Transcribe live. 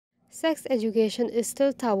Sex education is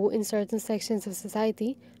still taboo in certain sections of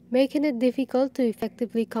society, making it difficult to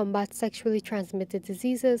effectively combat sexually transmitted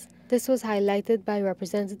diseases. This was highlighted by a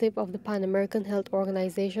representative of the Pan American Health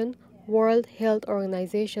Organization, World Health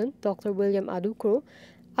Organization, Dr. William Adukro,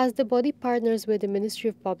 as the body partners with the Ministry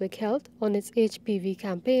of Public Health on its HPV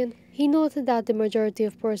campaign. He noted that the majority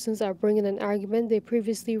of persons are bringing an argument they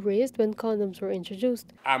previously raised when condoms were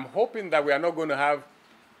introduced. I'm hoping that we are not going to have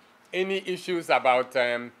any issues about,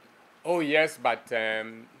 oh yes, but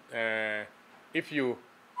if you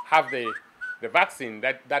have the vaccine,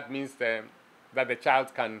 that means that the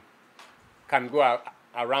child can go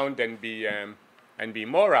around and be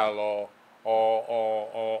moral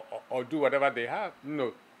or do whatever they have,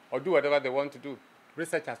 or do whatever they want to do.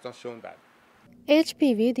 Research has not shown that.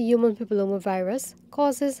 HPV, the human papillomavirus,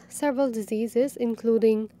 causes several diseases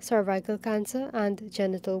including cervical cancer and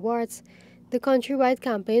genital warts. The countrywide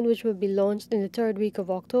campaign, which will be launched in the third week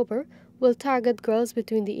of October, will target girls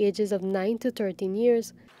between the ages of 9 to 13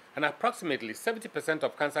 years. And approximately 70%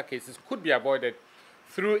 of cancer cases could be avoided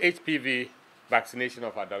through HPV vaccination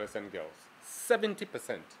of adolescent girls.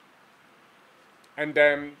 70%.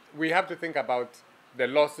 And we have to think about the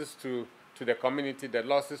losses to the community, the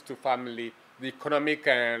losses to family, the economic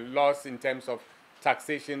loss in terms of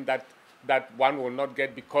taxation that one will not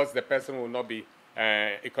get because the person will not be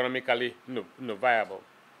economically viable.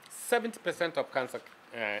 70% of cancer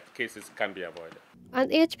cases can be avoided. An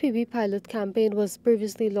HPV pilot campaign was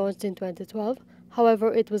previously launched in 2012.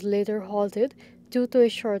 However, it was later halted due to a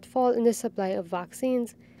shortfall in the supply of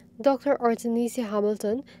vaccines. Dr. Artemisia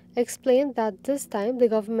Hamilton explained that this time the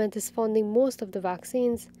government is funding most of the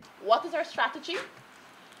vaccines. What is our strategy?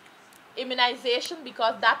 Immunization,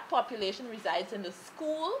 because that population resides in the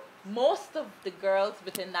school. Most of the girls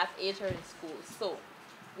within that age are in school. So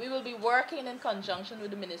we will be working in conjunction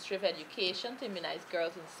with the Ministry of Education to immunize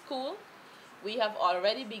girls in school. We have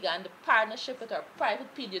already begun the partnership with our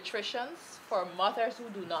private pediatricians for mothers who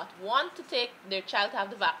do not want to take their child to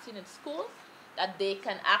have the vaccine in school, that they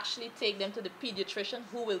can actually take them to the pediatrician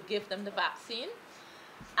who will give them the vaccine.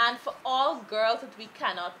 And for all girls that we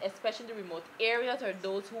cannot, especially in the remote areas or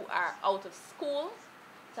those who are out of school,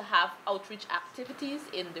 to have outreach activities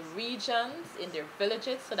in the regions, in their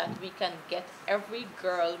villages, so that we can get every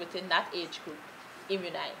girl within that age group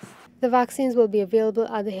immunized. The vaccines will be available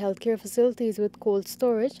at the healthcare facilities with cold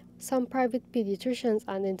storage, some private pediatricians,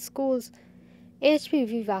 and in schools.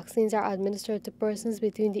 HPV vaccines are administered to persons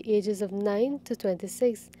between the ages of 9 to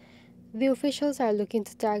 26. The officials are looking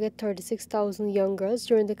to target 36,000 young girls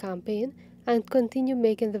during the campaign and continue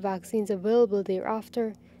making the vaccines available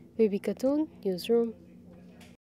thereafter. Baby Katoon, Newsroom.